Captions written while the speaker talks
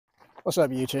What's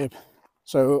up, YouTube?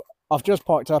 So I've just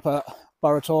parked up at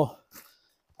Down Tor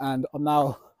and I'm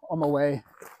now on my way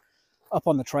up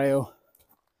on the trail,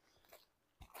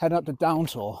 heading up to Down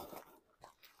Tor.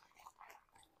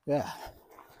 Yeah.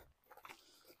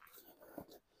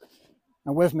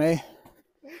 And with me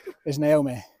is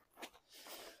Naomi.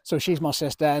 So she's my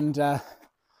sister and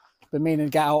been meaning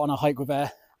to get out on a hike with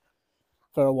her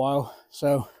for a while.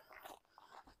 So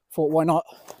thought, why not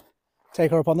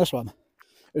take her up on this one?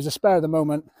 It was a spur of the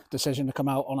moment decision to come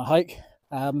out on a hike.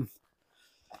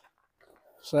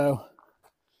 So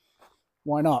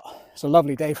why not? It's a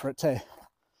lovely day for it too.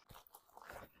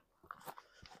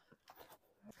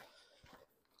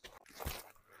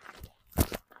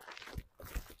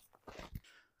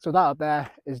 So that up there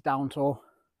is Down Tor,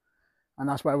 and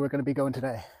that's where we're going to be going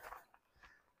today.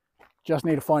 Just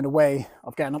need to find a way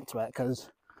of getting up to it because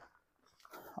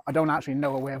I don't actually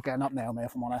know a way of getting up, Naomi,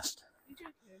 if I'm honest. Are you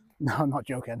joking? No, I'm not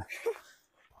joking.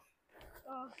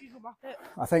 Oh, Google map it.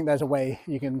 I think there's a way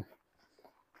you can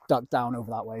duck down over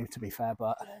that way, to be fair,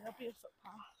 but Yeah, there'll be a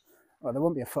footpath. well, there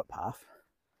won't be a footpath.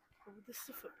 Oh, this is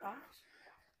a footpath.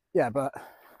 Yeah, but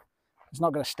it's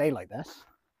not going to stay like this.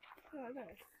 Yeah, I know.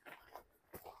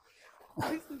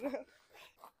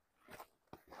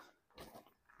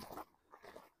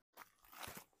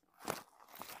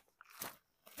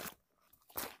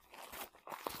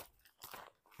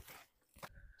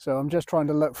 So I'm just trying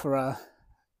to look for a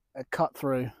cut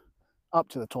through up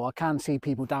to the tor. I can see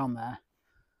people down there,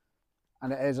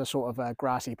 and it is a sort of a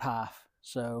grassy path.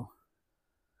 So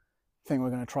I think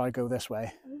we're going to try to go this way. I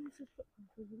think it says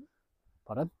footpath, isn't it?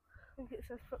 Pardon? I think it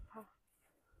says footpath.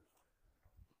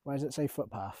 Where does it say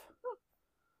footpath? Oh.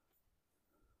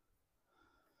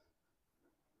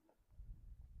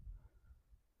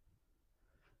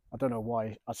 I don't know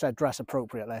why. I said dress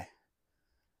appropriately.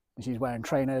 And she's wearing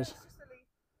trainers. It's just a leaf.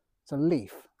 It's a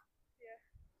leaf. Yeah.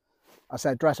 I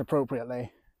said dress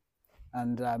appropriately,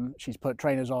 and she's put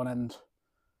trainers on and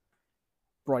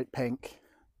bright pink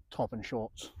top and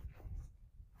shorts.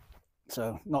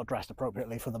 So not dressed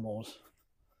appropriately for the moors.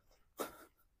 Oh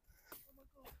my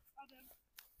god, Adam.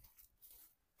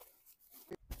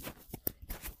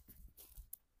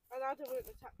 And Adam won't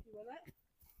attack you, will it?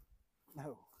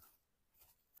 No.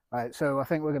 Right, so I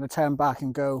think we're going to turn back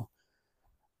and go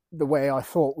the way I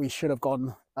thought we should have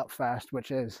gone at first,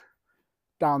 which is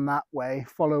down that way,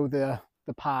 follow the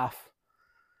path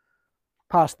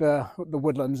past the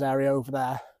woodlands area over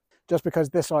there, just because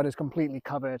this side is completely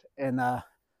covered in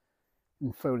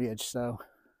foliage, so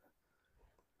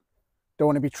don't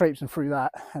want to be traipsing through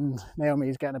that, and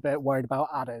Naomi's getting a bit worried about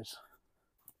adders.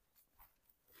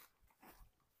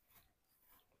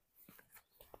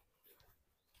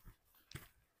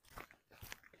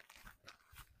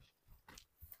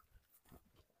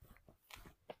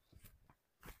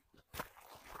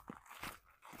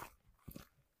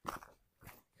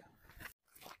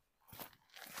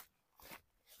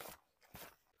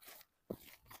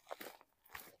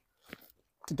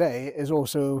 Today is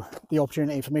also the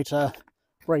opportunity for me to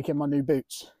break in my new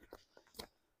boots,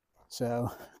 so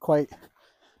quite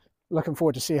looking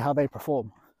forward to see how they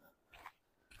perform.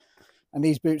 And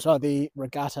these boots are the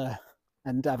Regatta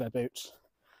Endeavour boots.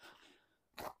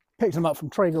 Picked them up from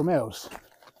Traeger Mills.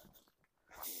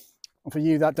 And for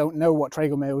you that don't know what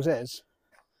Traeger Mills is,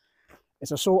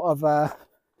 it's a sort of what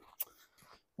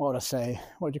would I say?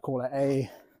 What would you call it? A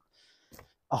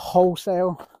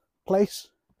wholesale place.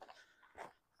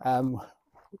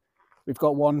 We've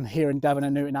got one here in Devon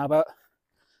and Newton Abbot,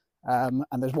 and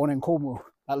there's one in Cornwall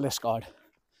at Liskeard.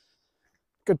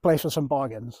 Good place for some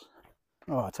bargains.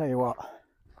 Oh, I tell you what,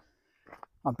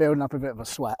 I'm building up a bit of a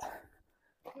sweat.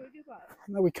 Can we go back?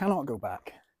 No, we cannot go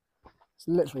back. It's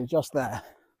literally just there.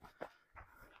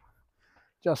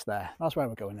 Just there. That's where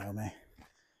we're going, Naomi.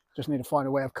 Just need to find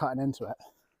a way of cutting into it.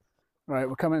 Right,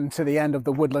 we're coming to the end of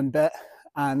the woodland bit,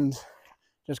 and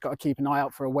just got to keep an eye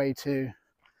out for a way to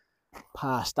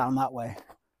pass down that way.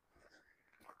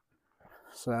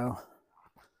 So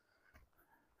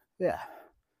yeah,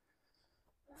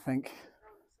 I think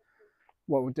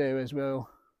what we'll do is we'll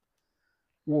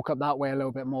walk up that way a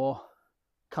little bit more,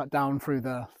 cut down through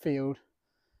the field,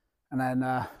 and then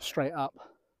straight up.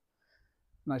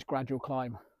 Nice gradual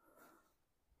climb.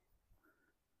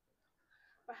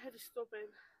 My head is stopping.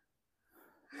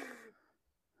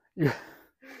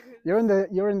 You're in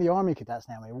the army cadets,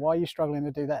 Naomi. Why are you struggling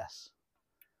to do this?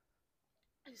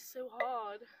 It's so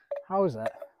hard. How is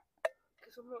it?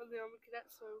 Because I'm not in the army cadet,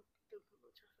 so don't put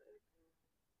much effort in.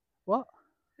 What?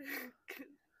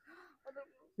 I don't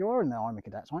know. You're in the army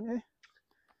cadets, aren't you?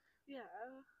 Yeah.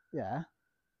 Yeah.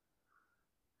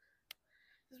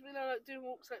 Does mean I like doing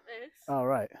walks like this? Oh,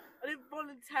 right. I don't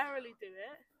voluntarily do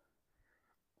it.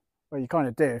 Well, you kind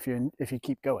of do if you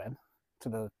keep going to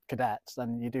the cadets,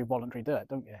 then you do voluntary do it,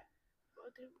 don't you? But I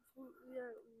don't.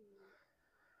 Yeah.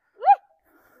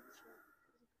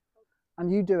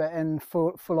 And you do it in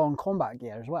full on combat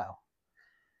gear as well.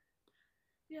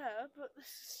 Yeah, but this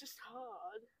is just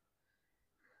hard.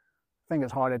 I think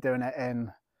it's harder doing it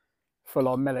in full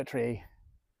on military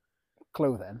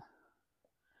clothing.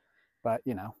 But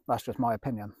you know, that's just my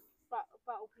opinion.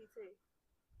 Battle PT.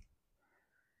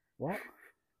 What?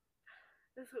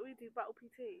 That's what we do. Battle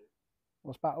PT.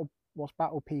 What's battle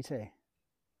PT?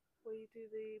 Where you do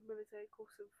the military course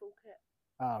in full kit.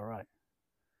 Oh, right.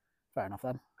 Fair enough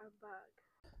then. And bag.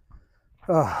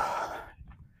 Oh,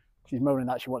 she's moaning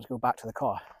that she wants to go back to the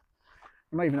car.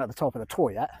 We're not even at the top of the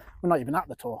tour yet. We're not even at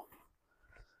the tour.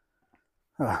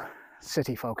 Oh,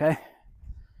 city folk, eh?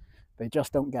 They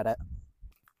just don't get it.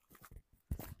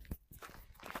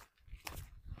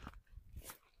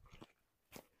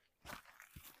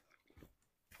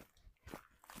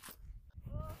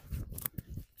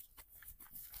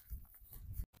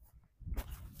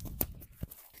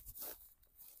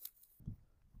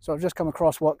 So I've just come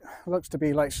across what looks to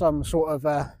be like some sort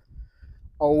of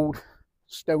old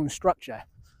stone structure.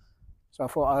 So I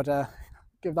thought I'd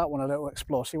give that one a little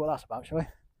explore, see what that's about, shall we?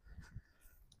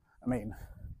 I mean,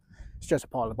 it's just a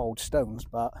pile of old stones,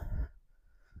 but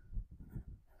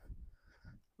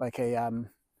like a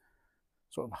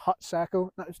sort of hut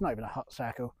circle. No, it's not even a hut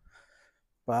circle,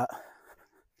 but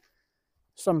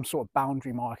some sort of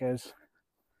boundary markers.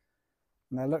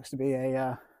 And there looks to be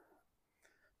a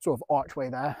sort of archway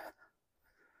there.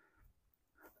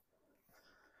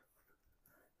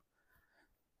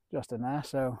 Just in there,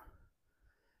 so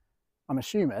I'm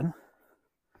assuming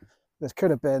this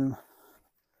could have been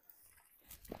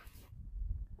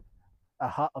a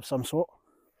hut of some sort.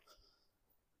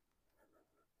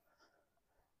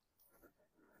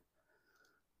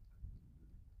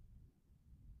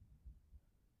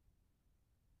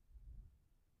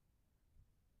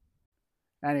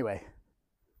 Anyway,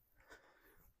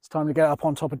 it's time to get up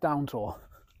on top of Down Tor,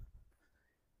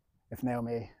 if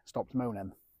Naomi stops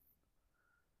moaning.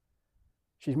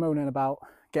 She's moaning about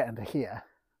getting to here,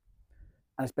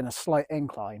 and it's been a slight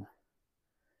incline,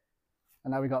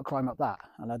 and now we've got to climb up that,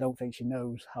 and I don't think she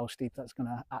knows how steep that's going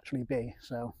to actually be,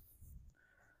 so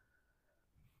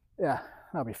yeah,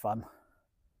 that'll be fun.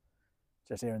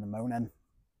 Just hearing the moaning.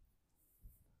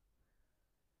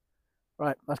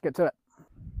 Right, let's get to it.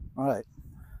 All right.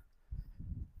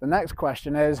 The next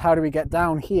question is, how do we get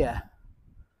down here?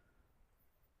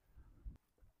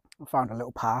 I found a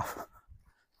little path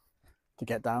to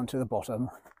get down to the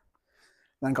bottom.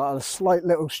 Then got a slight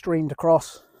little stream to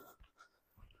cross.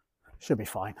 Should be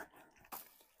fine.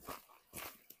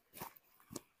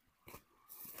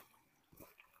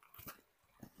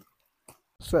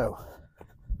 So,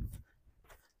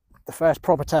 the first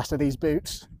proper test of these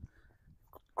boots,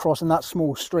 crossing that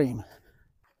small stream.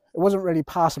 It wasn't really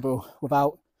passable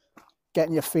without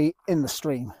getting your feet in the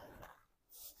stream.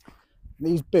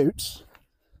 These boots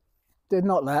did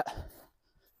not let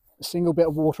a single bit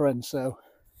of water in, so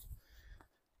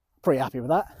pretty happy with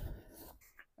that.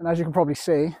 And as you can probably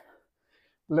see,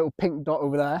 the little pink dot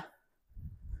over there,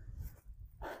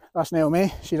 that's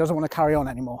Naomi. She doesn't want to carry on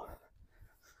anymore,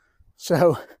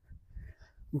 so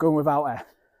I'm going without her.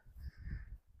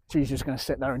 She's just going to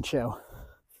sit there and chill.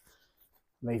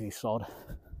 Lazy sod.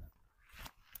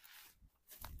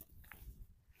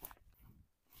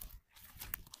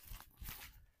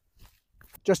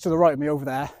 Just to the right of me over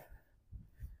there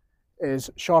is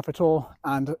Sharper Tor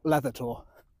and Leather Tor.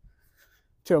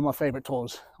 Two of my favourite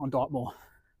tours on Dartmoor.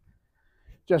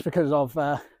 Just because of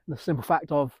the simple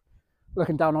fact of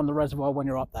looking down on the reservoir when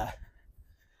you're up there.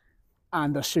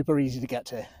 And they're super easy to get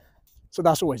to. So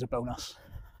that's always a bonus.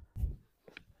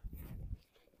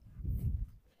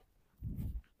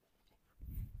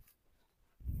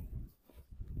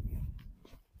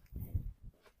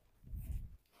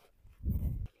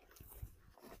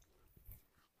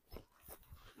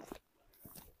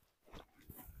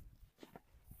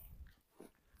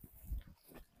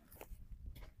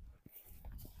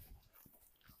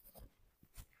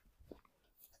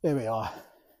 Here we are,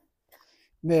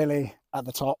 nearly at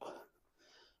the top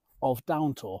of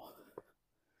Down Tor.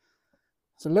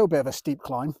 It's a little bit of a steep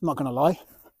climb, I'm not going to lie,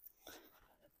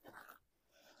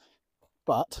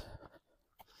 but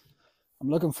I'm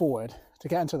looking forward to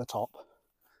getting to the top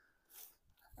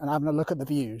and having a look at the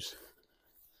views.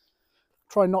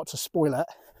 Try not to spoil it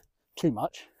too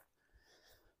much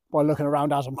by looking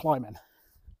around as I'm climbing.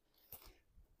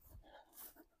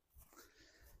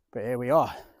 But here we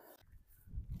are.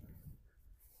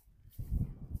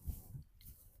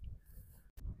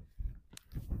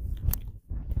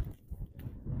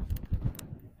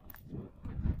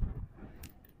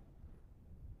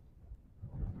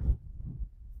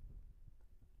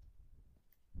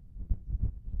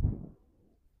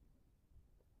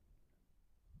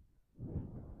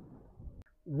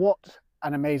 what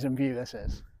an amazing view this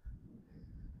is.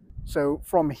 So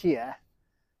from here,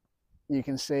 you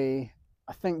can see,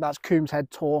 I think that's Coombs Head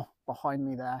Tor behind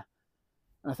me there.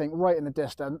 And I think right in the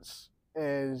distance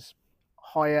is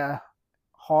higher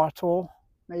Tor,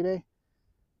 maybe.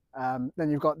 Then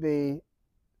you've got the,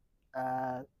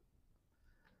 and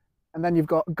then you've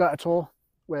got Gutter Tor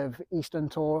with Eastern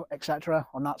Tor, etc.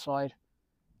 on that side.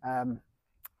 And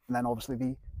then obviously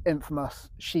the infamous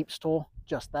Sheep's Tor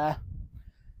just there,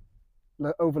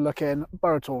 overlooking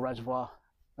Borough Tor Reservoir,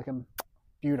 looking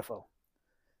beautiful.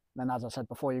 And then, as I said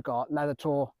before, you've got Leather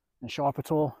Tor and Sharper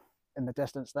Tor in the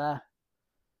distance there.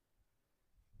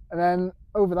 And then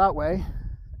over that way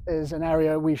is an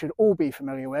area we should all be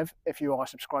familiar with if you are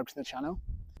subscribed to the channel.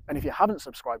 And if you haven't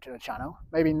subscribed to the channel,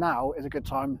 maybe now is a good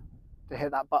time to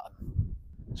hit that button.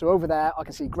 So over there, I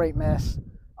can see Great Miss,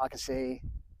 I can see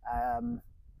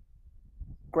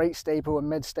Great Staple and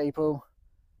Mid Staple,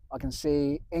 I can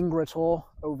see Ingra Tor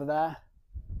over there.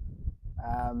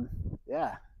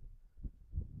 Yeah.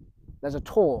 There's a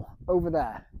Tor over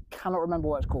there. Cannot remember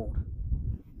what it's called,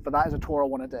 but that is a Tor I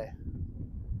want to do.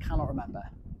 Cannot remember.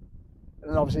 And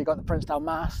then obviously you've got the Princetown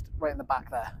Mast right in the back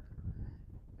there.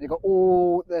 And you've got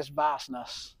all this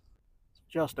vastness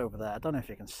just over there. I don't know if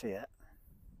you can see it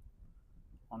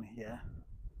on here,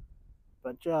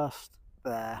 but just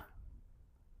there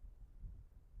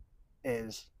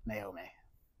is Naomi.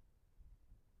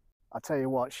 I tell you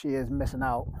what, she is missing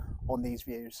out on these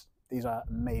views. These are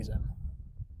amazing.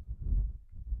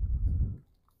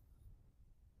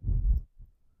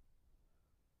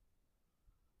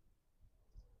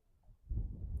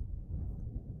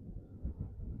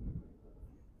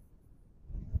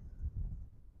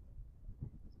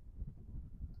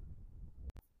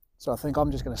 So I think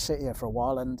I'm just going to sit here for a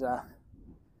while and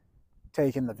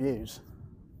take in the views.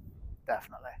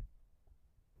 Definitely.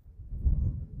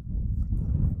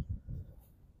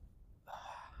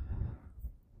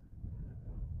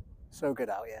 So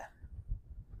good out here.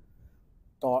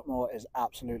 Dartmoor is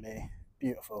absolutely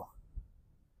beautiful.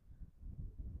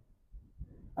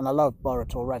 And I love Borough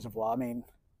Tor Reservoir. I mean,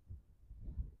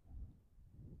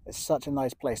 it's such a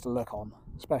nice place to look on,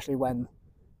 especially when,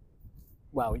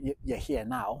 well, you're here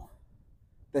now.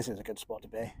 This is a good spot to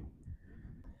be.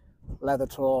 Leather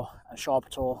Tor and Sharper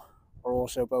Tor are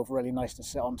also both really nice to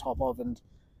sit on top of and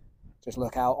just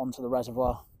look out onto the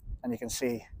reservoir, and you can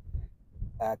see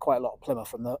quite a lot of Plymouth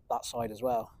from that side as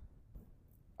well.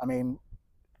 I mean,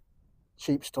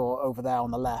 Sheep's Tor over there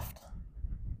on the left,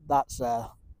 that's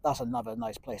another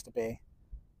nice place to be.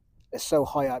 It's so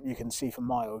high up you can see for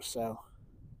miles, so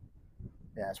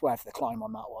yeah, it's worth the climb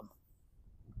on that one.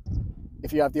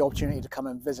 If you have the opportunity to come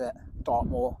and visit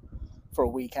Dartmoor for a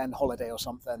weekend holiday or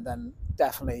something, then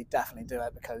definitely do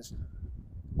it, because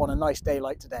on a nice day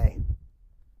like today,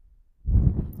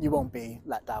 you won't be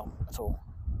let down at all.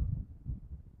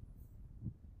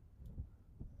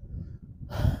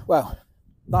 Well,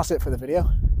 that's it for the video.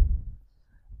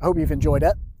 I hope you've enjoyed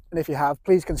it, and if you have,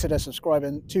 please consider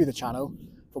subscribing to the channel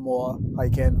for more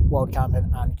hiking, wild camping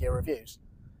and gear reviews.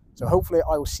 So hopefully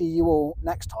I will see you all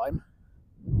next time.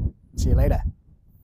 See you later.